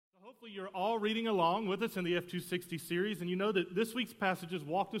Hopefully you're all reading along with us in the F260 series, and you know that this week's passages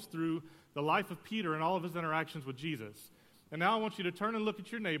walked us through the life of Peter and all of his interactions with Jesus. And now I want you to turn and look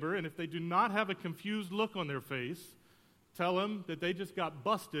at your neighbor, and if they do not have a confused look on their face, tell them that they just got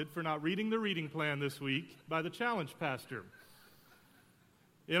busted for not reading the reading plan this week by the challenge pastor.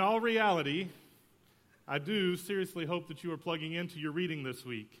 In all reality, I do seriously hope that you are plugging into your reading this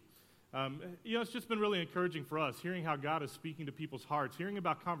week. It's just been really encouraging for us, hearing how God is speaking to people's hearts, hearing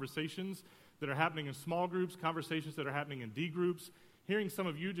about conversations that are happening in small groups, conversations that are happening in D groups, hearing some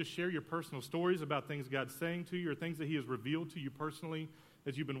of you just share your personal stories about things God's saying to you or things that He has revealed to you personally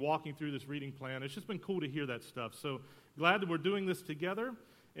as you've been walking through this reading plan. It's just been cool to hear that stuff. So glad that we're doing this together.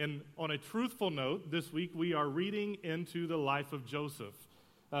 And on a truthful note, this week we are reading into the life of Joseph.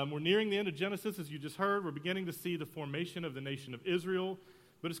 We're nearing the end of Genesis, as you just heard. We're beginning to see the formation of the nation of Israel.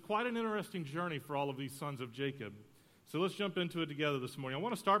 But it's quite an interesting journey for all of these sons of Jacob. So let's jump into it together this morning. I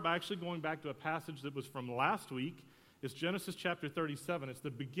want to start by actually going back to a passage that was from last week. It's Genesis chapter 37. It's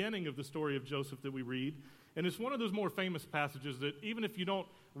the beginning of the story of Joseph that we read. And it's one of those more famous passages that even if you don't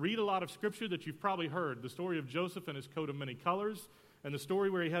read a lot of Scripture that you've probably heard, the story of Joseph and his coat of many colors, and the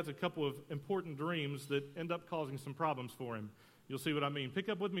story where he has a couple of important dreams that end up causing some problems for him. You'll see what I mean. Pick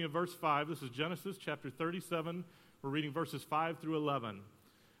up with me in verse 5. This is Genesis chapter 37. We're reading verses 5 through 11.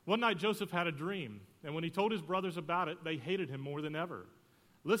 One night Joseph had a dream, and when he told his brothers about it, they hated him more than ever.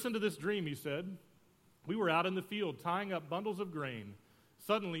 "Listen to this dream," he said. "We were out in the field tying up bundles of grain.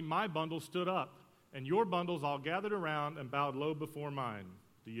 Suddenly my bundle stood up, and your bundles all gathered around and bowed low before mine."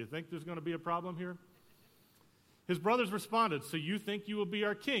 Do you think there's going to be a problem here? His brothers responded, "So you think you will be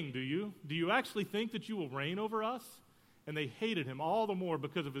our king, do you? Do you actually think that you will reign over us?" And they hated him all the more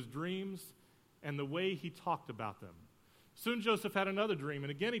because of his dreams and the way he talked about them. Soon Joseph had another dream, and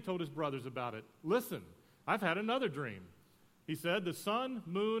again he told his brothers about it. "Listen, I've had another dream." He said, "The sun,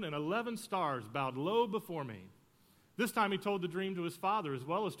 moon, and 11 stars bowed low before me." This time he told the dream to his father as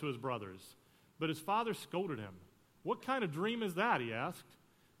well as to his brothers. But his father scolded him. "What kind of dream is that?" he asked.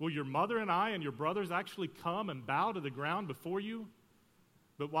 "Will your mother and I and your brothers actually come and bow to the ground before you?"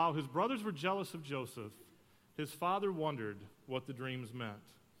 But while his brothers were jealous of Joseph, his father wondered what the dreams meant.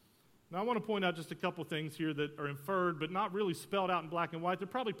 Now, I want to point out just a couple things here that are inferred, but not really spelled out in black and white. They're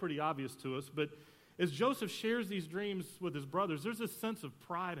probably pretty obvious to us, but as Joseph shares these dreams with his brothers, there's this sense of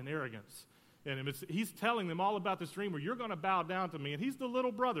pride and arrogance in him. He's telling them all about this dream where you're going to bow down to me, and he's the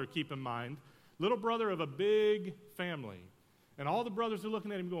little brother, keep in mind, little brother of a big family. And all the brothers are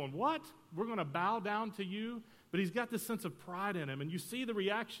looking at him going, "What? We're going to bow down to you?" But he's got this sense of pride in him, and you see the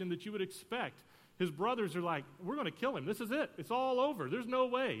reaction that you would expect. His brothers are like, "We're going to kill him. This is it. It's all over. There's no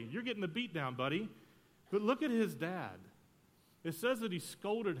way. You're getting the beat down, buddy." But look at his dad. It says that he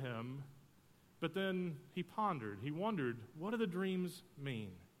scolded him, but then he pondered. He wondered, what do the dreams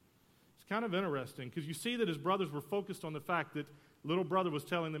mean? It's kind of interesting because you see that his brothers were focused on the fact that little brother was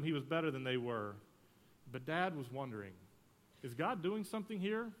telling them he was better than they were. But dad was wondering, is God doing something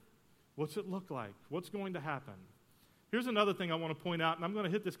here? What's it look like? What's going to happen? Here's another thing I want to point out, and I'm going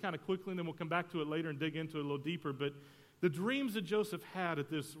to hit this kind of quickly, and then we'll come back to it later and dig into it a little deeper. But the dreams that Joseph had at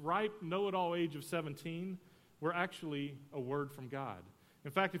this ripe, know-it-all age of 17 were actually a word from God.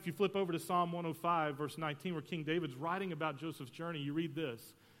 In fact, if you flip over to Psalm 105, verse 19, where King David's writing about Joseph's journey, you read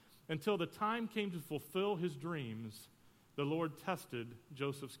this: "Until the time came to fulfill his dreams, the Lord tested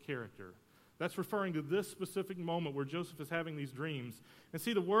Joseph's character." That's referring to this specific moment where Joseph is having these dreams. And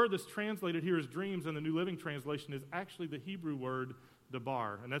see, the word that's translated here as dreams in the New Living Translation is actually the Hebrew word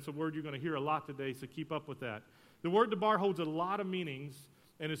debar. And that's a word you're going to hear a lot today, so keep up with that. The word debar holds a lot of meanings,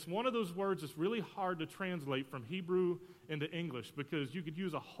 and it's one of those words that's really hard to translate from Hebrew into English because you could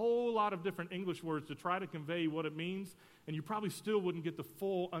use a whole lot of different English words to try to convey what it means, and you probably still wouldn't get the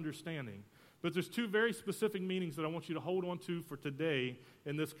full understanding. But there's two very specific meanings that I want you to hold on to for today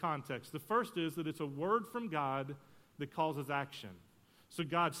in this context. The first is that it's a word from God that causes action. So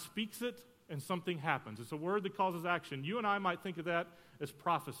God speaks it and something happens. It's a word that causes action. You and I might think of that as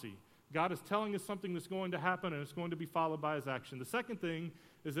prophecy. God is telling us something that's going to happen and it's going to be followed by his action. The second thing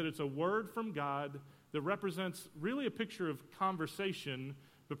is that it's a word from God that represents really a picture of conversation,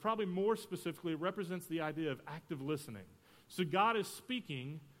 but probably more specifically, it represents the idea of active listening. So God is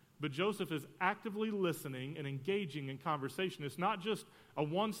speaking, but Joseph is actively listening and engaging in conversation. It's not just a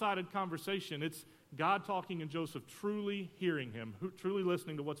one-sided conversation. It's God talking and Joseph truly hearing him, truly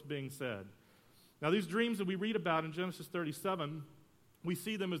listening to what's being said. Now, these dreams that we read about in Genesis 37, we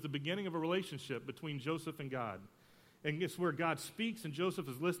see them as the beginning of a relationship between Joseph and God. And it's where God speaks and Joseph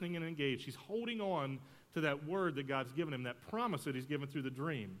is listening and engaged. He's holding on to that word that God's given him, that promise that he's given through the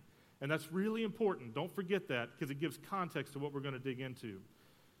dream. And that's really important. Don't forget that because it gives context to what we're going to dig into.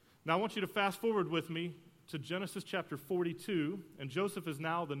 Now, I want you to fast forward with me to Genesis chapter 42, and Joseph is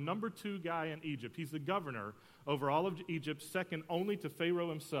now the number 2 guy in Egypt. He's the governor over all of Egypt, second only to Pharaoh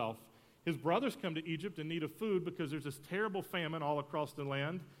himself. His brothers come to Egypt in need of food because there's this terrible famine all across the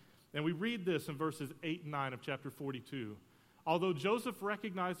land. And we read this in verses 8 and 9 of chapter 42. Although Joseph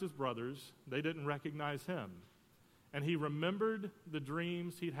recognized his brothers, they didn't recognize him. And he remembered the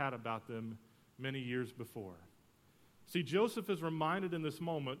dreams he'd had about them many years before. See, Joseph is reminded in this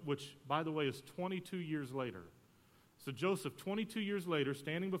moment, which, by the way, is 22 years later. So Joseph, 22 years later,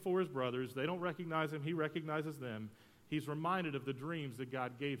 standing before his brothers, they don't recognize him, he recognizes them. He's reminded of the dreams that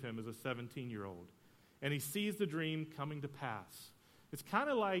God gave him as a 17-year-old. And he sees the dream coming to pass. It's kind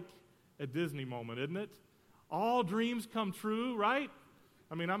of like a Disney moment, isn't it? All dreams come true, right?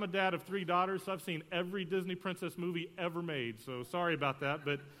 I mean, I'm a dad of 3 daughters, so I've seen every Disney princess movie ever made. So sorry about that,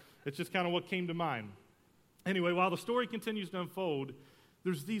 but it's just kind of what came to mind. Anyway, while the story continues to unfold,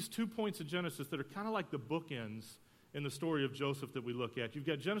 there's these 2 points in Genesis that are kind of like the bookends in the story of Joseph that we look at. You've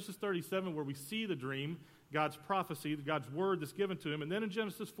got Genesis 37 where we see the dream, God's prophecy, God's word that's given to him. And then in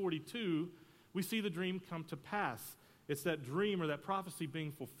Genesis 42, we see the dream come to pass. It's that dream or that prophecy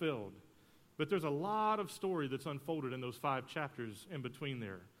being fulfilled. But there's a lot of story that's unfolded in those 5 chapters in between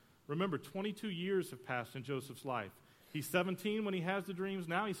there. Remember, 22 years have passed in Joseph's life. He's 17 when he has the dreams.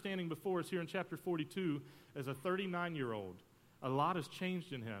 Now he's standing before us here in chapter 42 as a 39-year-old. A lot has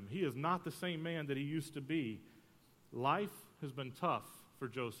changed in him. He is not the same man that he used to be. Life has been tough for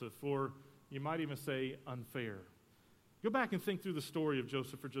Joseph, or you might even say unfair. Go back and think through the story of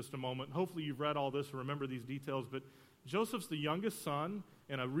Joseph for just a moment. Hopefully you've read all this and remember these details, but Joseph's the youngest son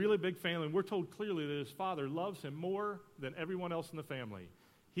in a really big family, and we're told clearly that his father loves him more than everyone else in the family.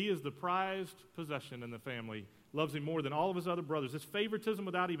 He is the prized possession in the family, loves him more than all of his other brothers. It's favoritism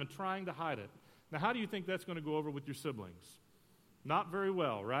without even trying to hide it. Now, how do you think that's going to go over with your siblings? Not very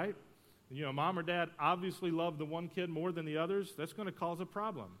well, right? You know, mom or dad obviously love the one kid more than the others. That's going to cause a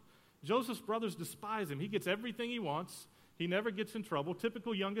problem. Joseph's brothers despise him. He gets everything he wants. He never gets in trouble.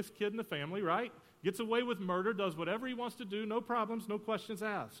 Typical youngest kid in the family, right? Gets away with murder, does whatever he wants to do, no problems, no questions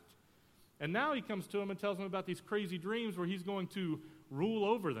asked. And now he comes to him and tells him about these crazy dreams where he's going to rule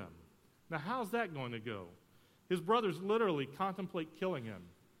over them. Now, how's that going to go? His brothers literally contemplate killing him.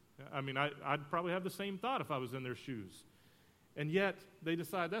 I mean, I'd probably have the same thought if I was in their shoes. And yet, they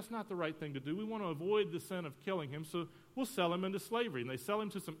decide that's not the right thing to do. We want to avoid the sin of killing him, so we'll sell him into slavery. And they sell him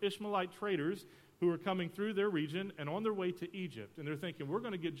to some Ishmaelite traders who are coming through their region and on their way to Egypt. And they're thinking, we're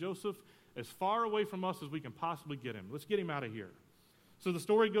going to get Joseph as far away from us as we can possibly get him. Let's get him out of here. So the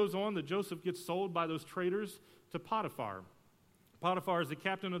story goes on that Joseph gets sold by those traders to Potiphar. Potiphar is the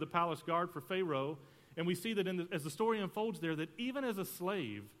captain of the palace guard for Pharaoh. And we see that as the story unfolds there, that even as a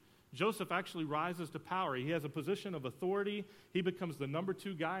slave, Joseph actually rises to power. He has a position of authority. He becomes the number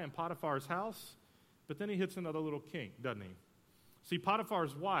 2 guy in Potiphar's house. But then he hits another little kink, doesn't he? See,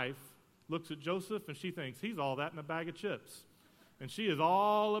 Potiphar's wife looks at Joseph and she thinks he's all that in a bag of chips. And she is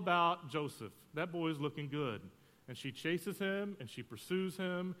all about Joseph. That boy is looking good. And she chases him and she pursues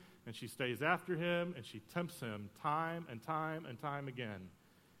him and she stays after him and she tempts him time and time and time again.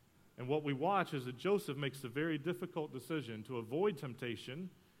 And what we watch is that Joseph makes the very difficult decision to avoid temptation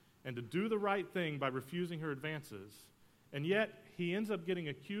and to do the right thing by refusing her advances. And yet, he ends up getting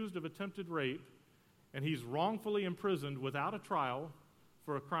accused of attempted rape, and he's wrongfully imprisoned without a trial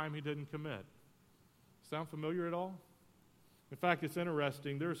for a crime he didn't commit. Sound familiar at all? In fact, it's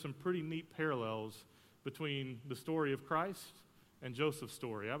interesting. There are some pretty neat parallels between the story of Christ and Joseph's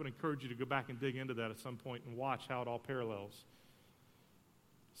story. I would encourage you to go back and dig into that at some point and watch how it all parallels.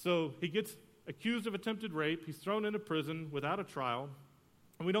 So he gets accused of attempted rape. He's thrown into prison without a trial.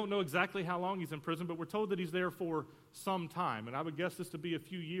 And we don't know exactly how long he's in prison, but we're told that he's there for some time. And I would guess this to be a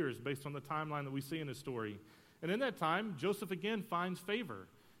few years based on the timeline that we see in his story. And in that time, Joseph again finds favor.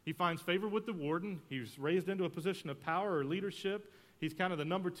 He finds favor with the warden. He's raised into a position of power or leadership. He's kind of the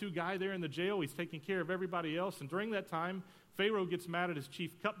number 2 guy there in the jail. He's taking care of everybody else. And during that time, Pharaoh gets mad at his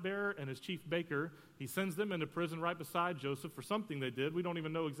chief cupbearer and his chief baker. He sends them into prison right beside Joseph for something they did. We don't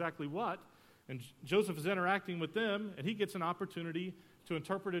even know exactly what. And Joseph is interacting with them, and he gets an opportunity to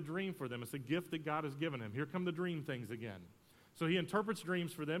interpret a dream for them. It's a gift that God has given him. Here come the dream things again. So he interprets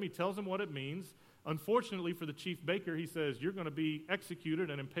dreams for them. He tells them what it means. Unfortunately for the chief baker, he says, you're going to be executed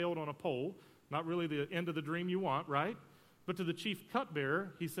and impaled on a pole. Not really the end of the dream you want, right? But to the chief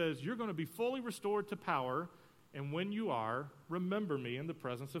cupbearer, he says, you're going to be fully restored to power, and when you are, remember me in the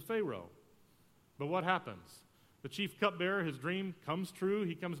presence of Pharaoh. But what happens? The chief cupbearer, his dream comes true.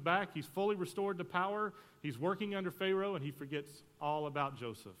 He comes back. He's fully restored to power. He's working under Pharaoh, and he forgets all about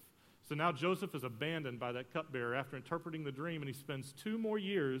Joseph. So now Joseph is abandoned by that cupbearer after interpreting the dream, and he spends 2 more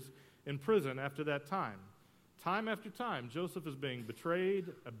years in prison after that time. Time after time, Joseph is being betrayed,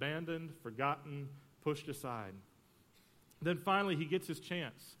 abandoned, forgotten, pushed aside. Then finally, he gets his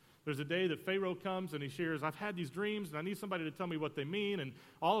chance. There's a day that Pharaoh comes and he shares, I've had these dreams and I need somebody to tell me what they mean. And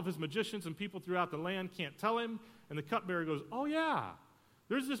all of his magicians and people throughout the land can't tell him. And the cupbearer goes, oh yeah,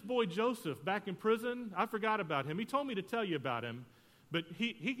 there's this boy Joseph back in prison. I forgot about him. He told me to tell you about him. But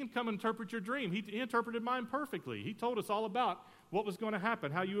he can come and interpret your dream. He interpreted mine perfectly. He told us all about what was going to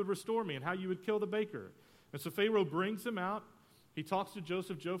happen, how you would restore me, and how you would kill the baker. And so Pharaoh brings him out. He talks to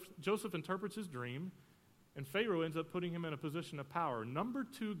Joseph. Joseph interprets his dream. And Pharaoh ends up putting him in a position of power. Number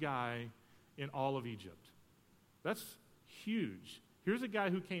 2 guy in all of Egypt. That's huge. Here's a guy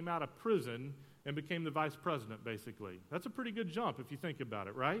who came out of prison and became the vice president, basically. That's a pretty good jump if you think about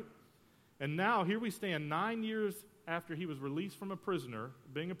it, right? And now here we stand 9 years after he was released from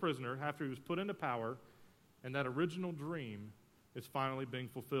being a prisoner, after he was put into power, and that original dream is finally being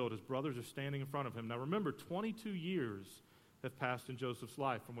fulfilled. His brothers are standing in front of him. Now remember, 22 years have passed in Joseph's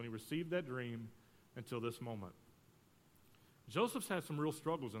life from when he received that dream until this moment. Joseph's had some real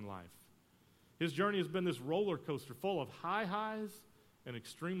struggles in life. His journey has been this roller coaster full of high highs and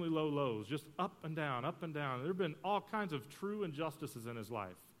extremely low lows, just up and down, up and down. There have been all kinds of true injustices in his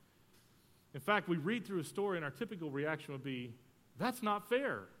life. In fact, we read through his story and our typical reaction would be, that's not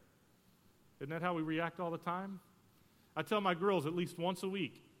fair. Isn't that how we react all the time? I tell my girls at least once a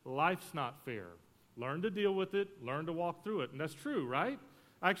week, life's not fair. Learn to deal with it, learn to walk through it. And that's true, right?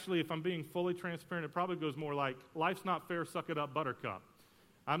 Actually, if I'm being fully transparent, it probably goes more like, life's not fair, suck it up, buttercup.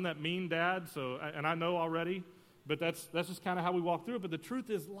 I'm that mean dad, and I know already, but that's just kind of how we walk through it. But the truth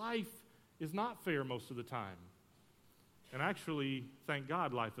is, life is not fair most of the time. And actually, thank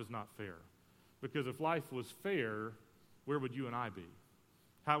God life is not fair. Because if life was fair, where would you and I be?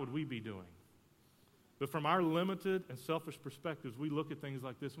 How would we be doing? But from our limited and selfish perspectives, we look at things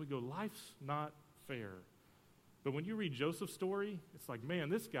like this and we go, life's not fair. But when you read Joseph's story, it's like,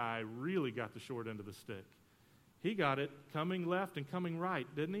 man, this guy really got the short end of the stick. He got it coming left and coming right,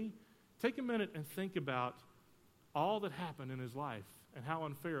 didn't he? Take a minute and think about all that happened in his life and how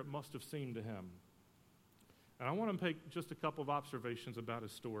unfair it must have seemed to him. And I want to make just a couple of observations about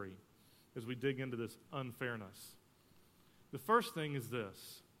his story as we dig into this unfairness. The first thing is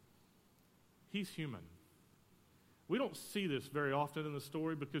this: he's human. We don't see this very often in the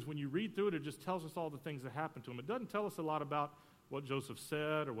story because when you read through it, it just tells us all the things that happened to him. It doesn't tell us a lot about what Joseph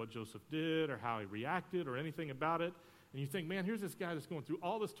said or what Joseph did or how he reacted or anything about it. And you think, man, here's this guy that's going through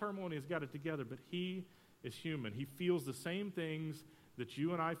all this turmoil and he's got it together, but he is human. He feels the same things that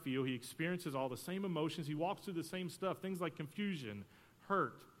you and I feel. He experiences all the same emotions. He walks through the same stuff, things like confusion,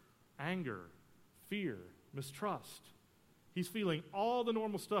 hurt, anger, fear, mistrust. He's feeling all the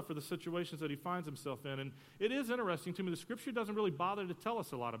normal stuff for the situations that he finds himself in. And it is interesting to me, the scripture doesn't really bother to tell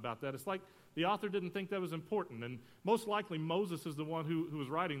us a lot about that. It's like the author didn't think that was important. And most likely Moses is the one who was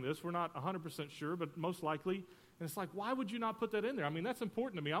writing this. We're not 100% sure, but most likely. And it's like, why would you not put that in there? I mean, that's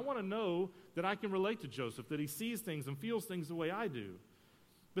important to me. I want to know that I can relate to Joseph, that he sees things and feels things the way I do.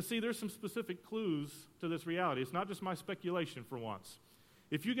 But see, there's some specific clues to this reality. It's not just my speculation for once.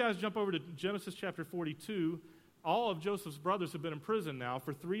 If you guys jump over to Genesis chapter 42, all of Joseph's brothers have been in prison now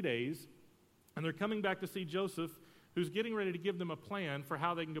for 3 days, and they're coming back to see Joseph, who's getting ready to give them a plan for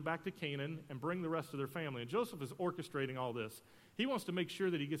how they can go back to Canaan and bring the rest of their family. And Joseph is orchestrating all this. He wants to make sure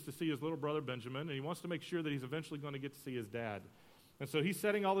that he gets to see his little brother Benjamin, and he wants to make sure that he's eventually going to get to see his dad. And so he's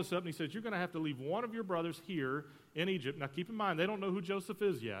setting all this up, and he says, you're going to have to leave one of your brothers here in Egypt. Now keep in mind, they don't know who Joseph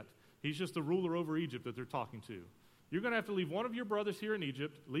is yet. He's just the ruler over Egypt that they're talking to. You're going to have to leave one of your brothers here in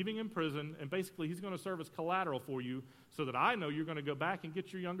Egypt, leaving in prison, and basically he's going to serve as collateral for you so that I know you're going to go back and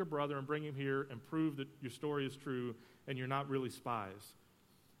get your younger brother and bring him here and prove that your story is true and you're not really spies.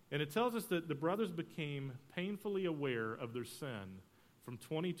 And it tells us that the brothers became painfully aware of their sin from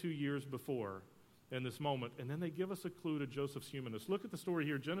 22 years before in this moment, and then they give us a clue to Joseph's humanness. Look at the story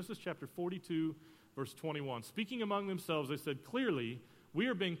here, Genesis chapter 42, verse 21. Speaking among themselves, they said, clearly, we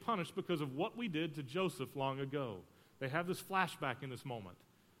are being punished because of what we did to Joseph long ago. They have this flashback in this moment.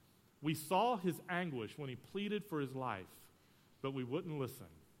 We saw his anguish when he pleaded for his life, but we wouldn't listen.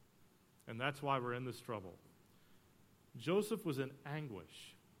 And that's why we're in this trouble. Joseph was in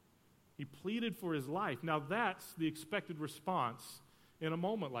anguish. He pleaded for his life. Now that's the expected response in a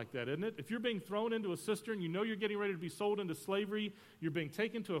moment like that, isn't it? If you're being thrown into a cistern, you know you're getting ready to be sold into slavery, you're being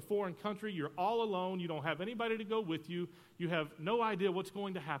taken to a foreign country, you're all alone, you don't have anybody to go with you, you have no idea what's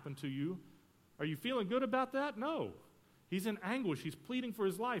going to happen to you. Are you feeling good about that? No. He's in anguish. He's pleading for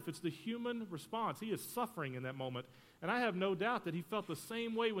his life. It's the human response. He is suffering in that moment. And I have no doubt that he felt the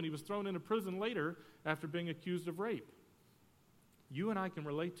same way when he was thrown into prison later after being accused of rape. You and I can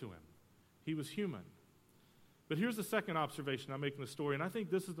relate to him. He was human. But here's the second observation I make in the story, and I think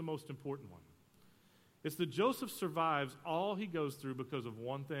this is the most important one. It's that Joseph survives all he goes through because of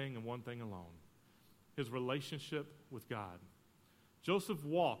one thing and one thing alone: his relationship with God. Joseph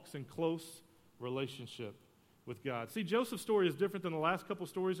walks in close relationship with God. See, Joseph's story is different than the last couple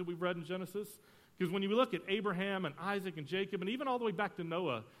stories that we've read in Genesis, because when you look at Abraham and Isaac and Jacob, and even all the way back to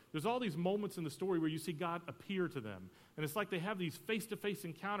Noah, there's all these moments in the story where you see God appear to them. And it's like they have these face-to-face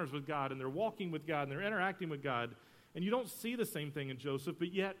encounters with God, and they're walking with God, and they're interacting with God. And you don't see the same thing in Joseph,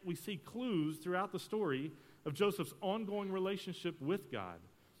 but yet we see clues throughout the story of Joseph's ongoing relationship with God.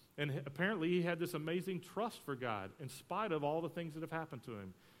 And apparently he had this amazing trust for God in spite of all the things that have happened to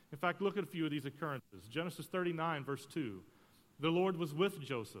him. In fact, look at a few of these occurrences. Genesis 39, verse 2. The Lord was with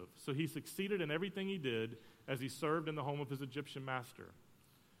Joseph, so he succeeded in everything he did as he served in the home of his Egyptian master.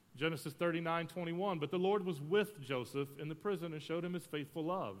 Genesis 39:21, but the Lord was with Joseph in the prison and showed him his faithful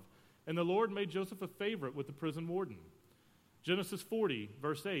love. And the Lord made Joseph a favorite with the prison warden. Genesis 40,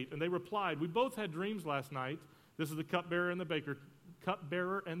 verse 8, and they replied, we both had dreams last night. This is the cupbearer and the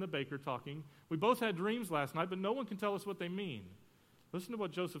baker talking. We both had dreams last night, but no one can tell us what they mean. Listen to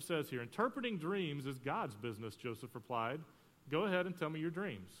what Joseph says here. Interpreting dreams is God's business, Joseph replied. Go ahead and tell me your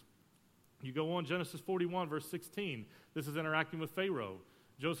dreams. You go on, Genesis 41, verse 16. This is interacting with Pharaoh.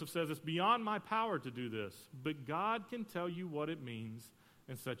 Joseph says, it's beyond my power to do this, but God can tell you what it means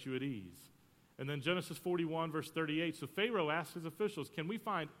and set you at ease. And then Genesis 41, verse 38. So Pharaoh asked his officials, can we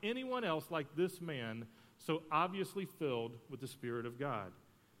find anyone else like this man so obviously filled with the Spirit of God?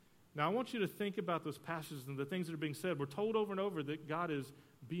 Now, I want you to think about those passages and the things that are being said. We're told over and over that God is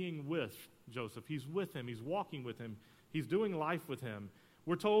being with Joseph. He's with him. He's walking with him. He's doing life with him.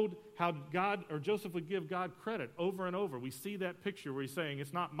 We're told how Joseph would give God credit over and over. We see that picture where he's saying,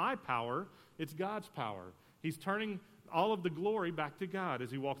 it's not my power, it's God's power. He's turning all of the glory back to God as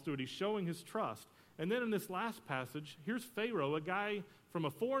he walks through it. He's showing his trust. And then in this last passage, here's Pharaoh, a guy from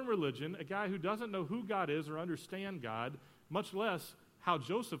a foreign religion, a guy who doesn't know who God is or understand God, much less how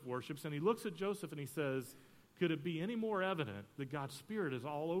Joseph worships. And he looks at Joseph and he says, could it be any more evident that God's Spirit is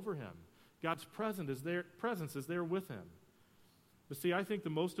all over him? God's presence is there with him. But see, I think the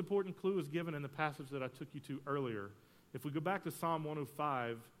most important clue is given in the passage that I took you to earlier. If we go back to Psalm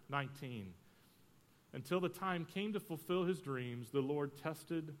 105:19, until the time came to fulfill his dreams, the Lord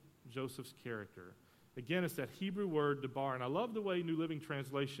tested Joseph's character. Again, it's that Hebrew word, debar, and I love the way New Living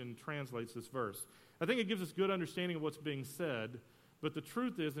Translation translates this verse. I think it gives us good understanding of what's being said, but the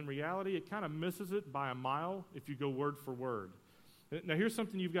truth is, in reality, it kind of misses it by a mile if you go word for word. Now, here's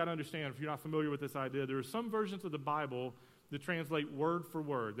something you've got to understand if you're not familiar with this idea. There are some versions of the Bible that translate word for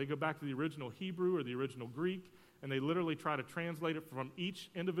word. They go back to the original Hebrew or the original Greek, and they literally try to translate it from each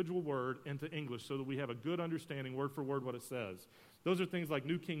individual word into English so that we have a good understanding, word for word, what it says. Those are things like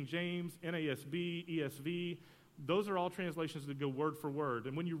New King James, NASB, ESV. Those are all translations that go word for word.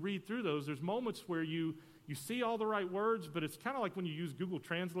 And when you read through those, there's moments where you see all the right words, but it's kind of like when you use Google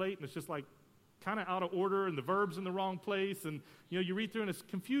Translate, and it's just like kind of out of order, and the verb's in the wrong place, and you read through and it's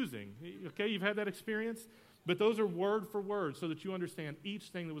confusing. Okay, you've had that experience? But those are word for word so that you understand each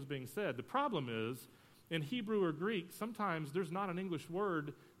thing that was being said. The problem is, in Hebrew or Greek, sometimes there's not an English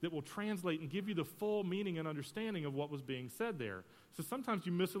word that will translate and give you the full meaning and understanding of what was being said there. So sometimes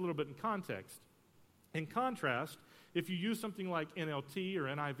you miss a little bit in context. In contrast, if you use something like NLT or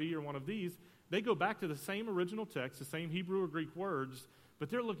NIV or one of these, they go back to the same original text, the same Hebrew or Greek words, but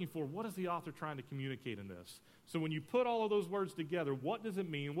they're looking for what is the author trying to communicate in this. So when you put all of those words together, what does it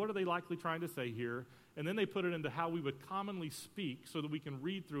mean? What are they likely trying to say here? And then they put it into how we would commonly speak so that we can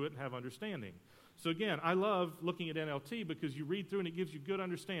read through it and have understanding. So again, I love looking at NLT because you read through and it gives you good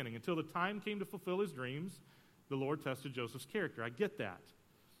understanding. Until the time came to fulfill his dreams, the Lord tested Joseph's character. I get that.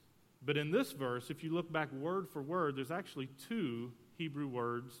 But in this verse, if you look back word for word, there's actually two Hebrew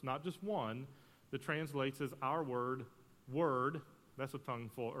words, not just one, that translates as our word, that's a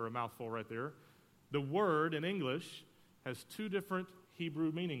tongueful or a mouthful right there. The word in English has two different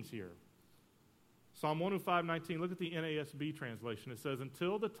Hebrew meanings here. Psalm 105:19, look at the NASB translation. It says,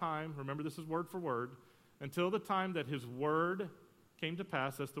 until the time, remember this is word for word, until the time that his word came to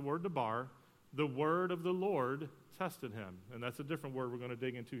pass, that's the word debar, the word of the Lord tested him. And that's a different word we're going to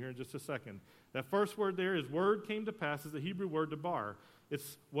dig into here in just a second. That first word there is word came to pass is the Hebrew word debar.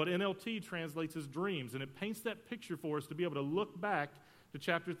 It's what NLT translates as dreams, and it paints that picture for us to be able to look back to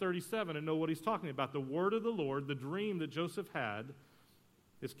chapter 37 and know what he's talking about. The word of the Lord, the dream that Joseph had,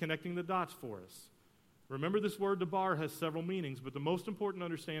 is connecting the dots for us. Remember, this word debar has several meanings, but the most important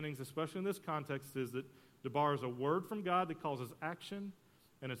understandings, especially in this context, is that Debar is a word from God that causes action,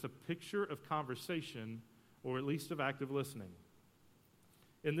 and it's a picture of conversation, or at least of active listening.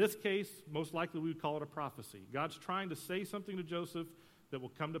 In this case, most likely we would call it a prophecy. God's trying to say something to Joseph that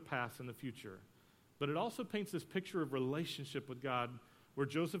will come to pass in the future. But it also paints this picture of relationship with God where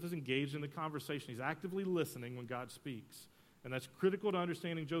Joseph is engaged in the conversation. He's actively listening when God speaks. And that's critical to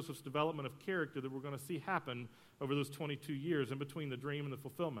understanding Joseph's development of character that we're going to see happen over those 22 years in between the dream and the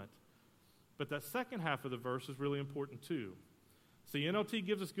fulfillment. But that second half of the verse is really important too. See, NLT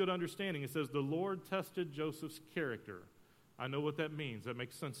gives us good understanding. It says, the Lord tested Joseph's character. I know what that means. That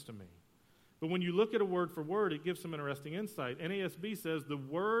makes sense to me. But when you look at a word for word, it gives some interesting insight. NASB says, the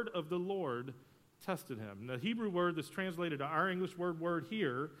word of the Lord tested him. The Hebrew word that's translated to our English word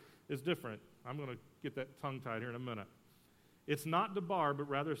here is different. I'm going to get that tongue-tied here in a minute. It's not Debar, but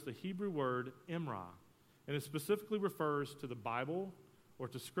rather it's the Hebrew word Imrah. And it specifically refers to the Bible or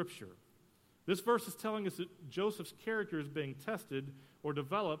to Scripture. This verse is telling us that Joseph's character is being tested or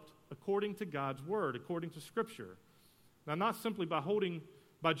developed according to God's word, according to Scripture. Now, not simply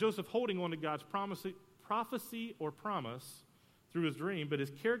by Joseph holding on to God's prophecy or promise through his dream, but his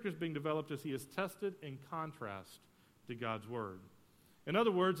character is being developed as he is tested in contrast to God's word. In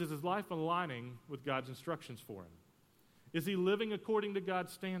other words, is his life aligning with God's instructions for him? Is he living according to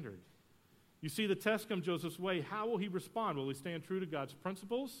God's standard? You see, the test comes Joseph's way. How will he respond? Will he stand true to God's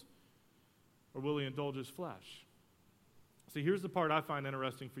principles, or will he indulge his flesh? See, here's the part I find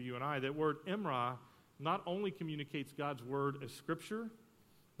interesting for you and I. That word Imrah not only communicates God's word as Scripture,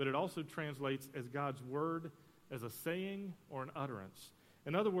 but it also translates as God's word as a saying or an utterance.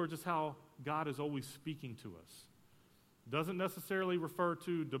 In other words, it's how God is always speaking to us. It doesn't necessarily refer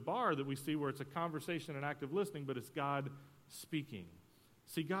to Debar that we see where it's a conversation and active listening, but it's God speaking.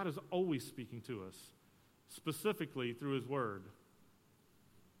 See, God is always speaking to us, specifically through his word.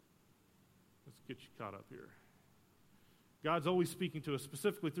 Let's get you caught up here. God's always speaking to us,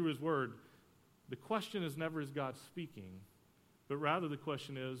 specifically through his word. The question is never, is God speaking? But rather the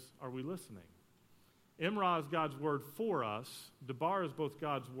question is, are we listening? Imrah is God's word for us. Debar is both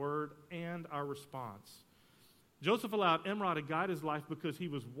God's word and our response. Joseph allowed Imrah to guide his life because he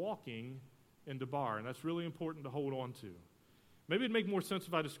was walking in Debar, and that's really important to hold on to. Maybe it'd make more sense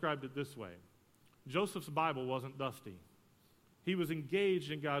if I described it this way. Joseph's Bible wasn't dusty. He was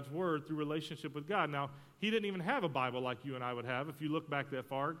engaged in God's word through relationship with God. Now, he didn't even have a Bible like you and I would have. If you look back that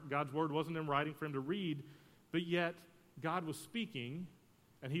far, God's word wasn't in writing for him to read, but yet God was speaking,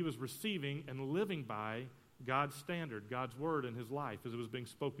 and he was receiving and living by God's standard, God's word in his life as it was being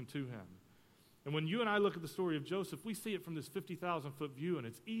spoken to him. And when you and I look at the story of Joseph, we see it from this 50,000-foot view, and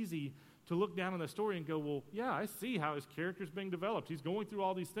it's easy to look down on that story and go, well, yeah, I see how his character is being developed. He's going through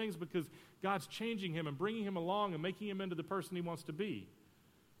all these things because God's changing him and bringing him along and making him into the person he wants to be.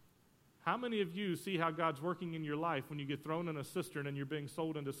 How many of you see how God's working in your life when you get thrown in a cistern and you're being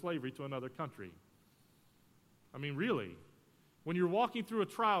sold into slavery to another country? I mean, really. When you're walking through a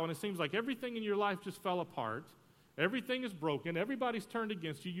trial and it seems like everything in your life just fell apart, everything is broken, everybody's turned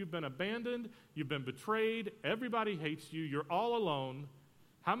against you, you've been abandoned, you've been betrayed, everybody hates you, you're all alone.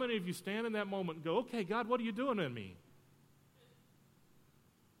 How many of you stand in that moment and go, okay, God, what are you doing in me?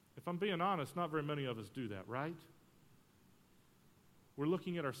 If I'm being honest, not very many of us do that, right? We're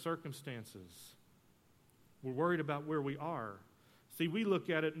looking at our circumstances. We're worried about where we are. See, we look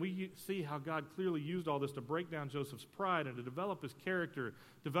at it and we see how God clearly used all this to break down Joseph's pride and to develop his character,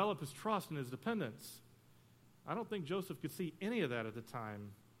 develop his trust and his dependence. I don't think Joseph could see any of that at the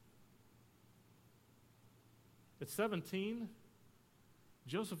time. At 17,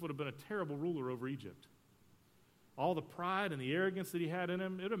 Joseph would have been a terrible ruler over Egypt. All the pride and the arrogance that he had in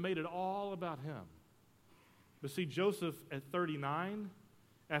him, it would have made it all about him. But see, Joseph at 39,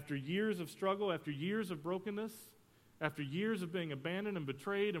 after years of struggle, after years of brokenness, after years of being abandoned and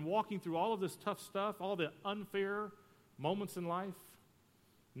betrayed and walking through all of this tough stuff, all the unfair moments in life,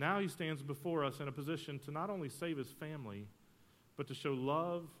 now he stands before us in a position to not only save his family, but to show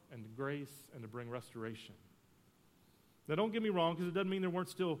love and grace and to bring restoration. Now, don't get me wrong, because it doesn't mean there weren't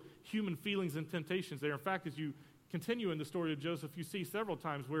still human feelings and temptations there. In fact, as you continue in the story of Joseph, you see several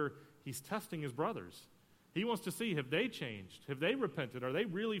times where he's testing his brothers. He wants to see, have they changed? Have they repented? Are they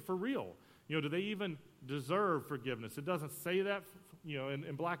really for real? Do they even deserve forgiveness? It doesn't say that,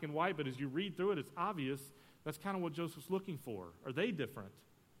 in black and white, but as you read through it, it's obvious that's kind of what Joseph's looking for. Are they different?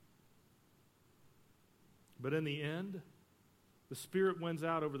 But in the end, the Spirit wins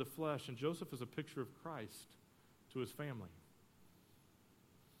out over the flesh, and Joseph is a picture of Christ to his family.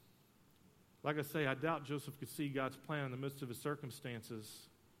 Like I say, I doubt Joseph could see God's plan in the midst of his circumstances,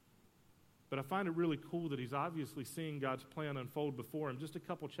 but I find it really cool that he's obviously seeing God's plan unfold before him just a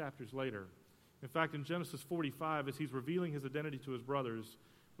couple chapters later. In fact, in Genesis 45, as he's revealing his identity to his brothers,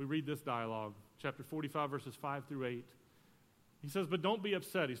 we read this dialogue, chapter 45, verses 5 through 8. He says, "But don't be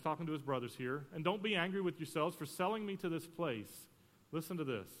upset," he's talking to his brothers here, "and don't be angry with yourselves for selling me to this place." Listen to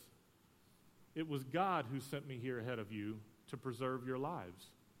this. "It was God who sent me here ahead of you to preserve your lives.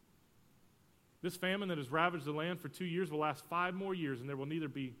 This famine that has ravaged the land for 2 years will last 5 more years, and there will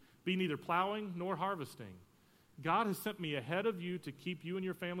be neither plowing nor harvesting. God has sent me ahead of you to keep you and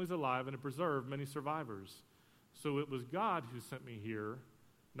your families alive and to preserve many survivors. So it was God who sent me here,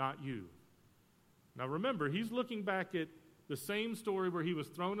 not you." Now remember, he's looking back at the same story where he was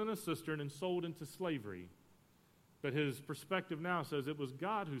thrown in a cistern and sold into slavery. But his perspective now says, "It was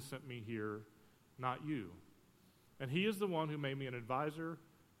God who sent me here, not you. And he is the one who made me an advisor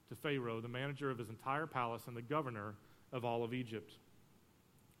to Pharaoh, the manager of his entire palace and the governor of all of Egypt."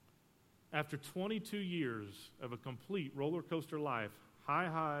 After 22 years of a complete roller coaster life, high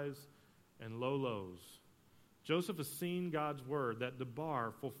highs and low lows, Joseph has seen God's word, that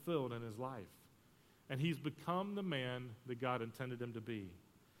debar, fulfilled in his life. And he's become the man that God intended him to be.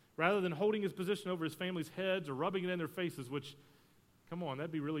 Rather than holding his position over his family's heads or rubbing it in their faces, which, come on,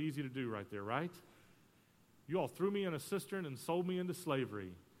 that'd be really easy to do right there, right? You all threw me in a cistern and sold me into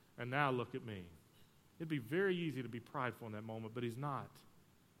slavery, and now look at me. It'd be very easy to be prideful in that moment, but he's not.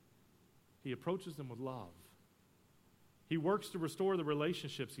 He approaches them with love. He works to restore the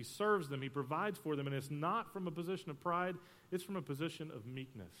relationships. He serves them. He provides for them. And it's not from a position of pride. It's from a position of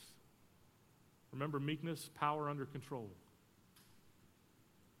meekness. Remember, meekness, power under control.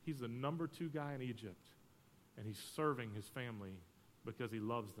 He's the number 2 guy in Egypt, and he's serving his family because he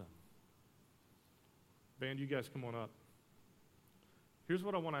loves them. Band, you guys come on up. Here's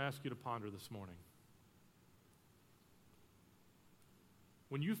what I want to ask you to ponder this morning.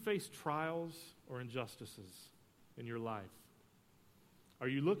 When you face trials or injustices in your life, are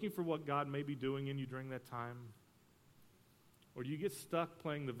you looking for what God may be doing in you during that time? Or do you get stuck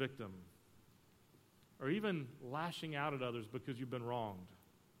playing the victim? Or even lashing out at others because you've been wronged?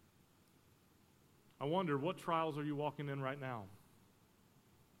 I wonder, what trials are you walking in right now?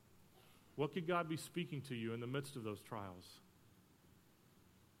 What could God be speaking to you in the midst of those trials?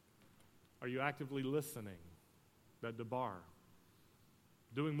 Are you actively listening? That debar.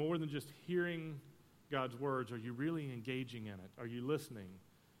 Doing more than just hearing God's words. Are you really engaging in it? Are you listening?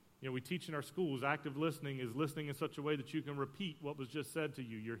 You know, we teach in our schools, active listening is listening in such a way that you can repeat what was just said to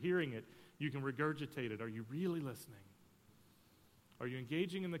you. You're hearing it. You can regurgitate it. Are you really listening? Are you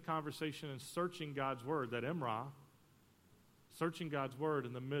engaging in the conversation and searching God's word, that Imrah, searching God's word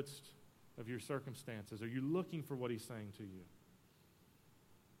in the midst of your circumstances? Are you looking for what he's saying to you?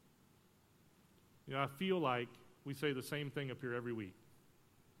 You know, I feel like we say the same thing up here every week.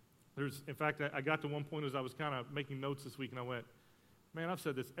 In fact, I got to one point as I was kind of making notes this week, and I went, man, I've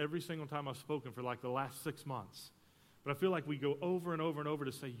said this every single time I've spoken for like the last 6 months. But I feel like we go over and over and over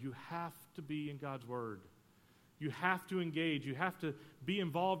to say, you have to be in God's word. You have to engage. You have to be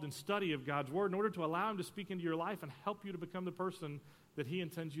involved in study of God's word in order to allow him to speak into your life and help you to become the person that he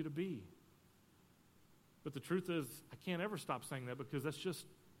intends you to be. But the truth is, I can't ever stop saying that because that's just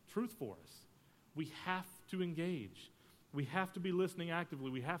truth for us. We have to engage. We have to be listening actively.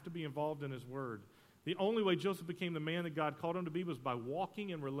 We have to be involved in his word. The only way Joseph became the man that God called him to be was by walking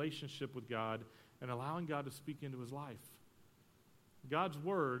in relationship with God and allowing God to speak into his life. God's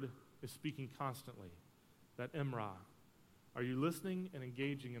word is speaking constantly. That Imrah. Are you listening and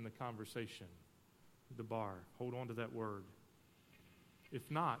engaging in the conversation? Debar. Hold on to that word. If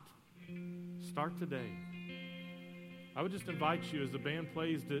not, start today. I would just invite you as the band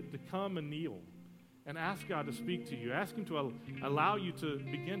plays to come and kneel and ask God to speak to you. Ask him to allow you to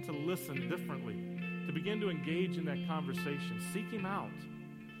begin to listen differently, to begin to engage in that conversation. Seek him out.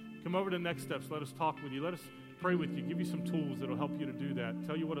 Come over to Next Steps. Let us talk with you. Let us pray with you. Give you some tools that will help you to do that.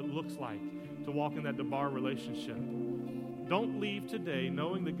 Tell you what it looks like to walk in that debar relationship. Don't leave today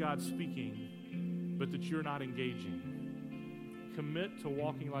knowing that God's speaking, but that you're not engaging. Commit to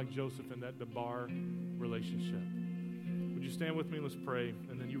walking like Joseph in that debar relationship. Would you stand with me? Let's pray,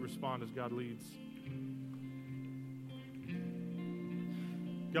 and then you respond as God leads.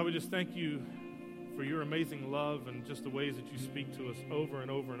 God, we just thank you for your amazing love and just the ways that you speak to us over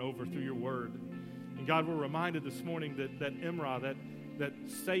and over and over through your word. And God, we're reminded this morning that Imrah, that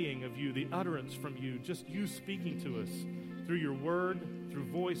saying of you, the utterance from you, just you speaking to us through your word, through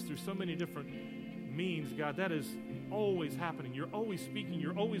voice, through so many different means, God, that is always happening. You're always speaking.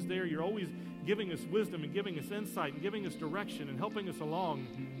 You're always there. You're always giving us wisdom and giving us insight and giving us direction and helping us along.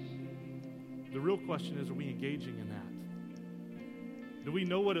 The real question is, are we engaging in that? Do we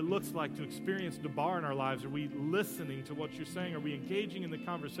know what it looks like to experience Debar in our lives? Are we listening to what you're saying? Are we engaging in the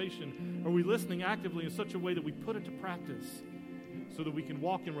conversation? Are we listening actively in such a way that we put it to practice so that we can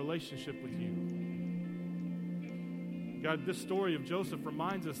walk in relationship with you? God, this story of Joseph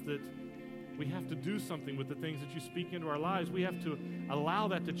reminds us that we have to do something with the things that you speak into our lives. We have to allow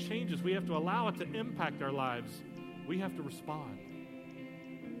that to change us. We have to allow it to impact our lives. We have to respond.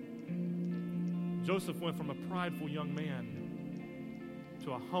 Joseph went from a prideful young man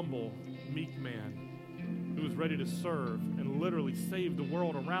to a humble, meek man who was ready to serve and literally save the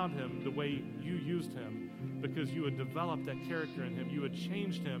world around him the way you used him, because you had developed that character in him. You had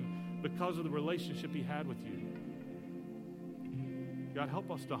changed him because of the relationship he had with you. God,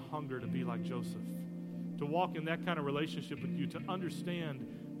 help us to hunger to be like Joseph, to walk in that kind of relationship with you, to understand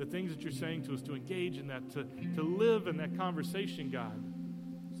the things that you're saying to us, to engage in that, to live in that conversation, God,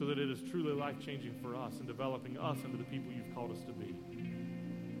 so that it is truly life-changing for us and developing us into the people you've called us to be.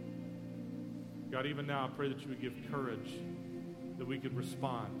 God, even now, I pray that you would give courage, that we could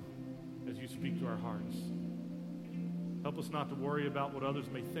respond as you speak to our hearts. Help us not to worry about what others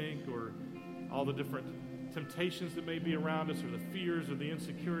may think or all the different temptations that may be around us or the fears or the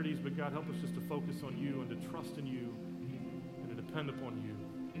insecurities, but God, help us just to focus on you and to trust in you and to depend upon you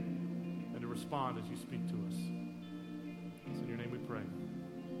and to respond as you speak to us.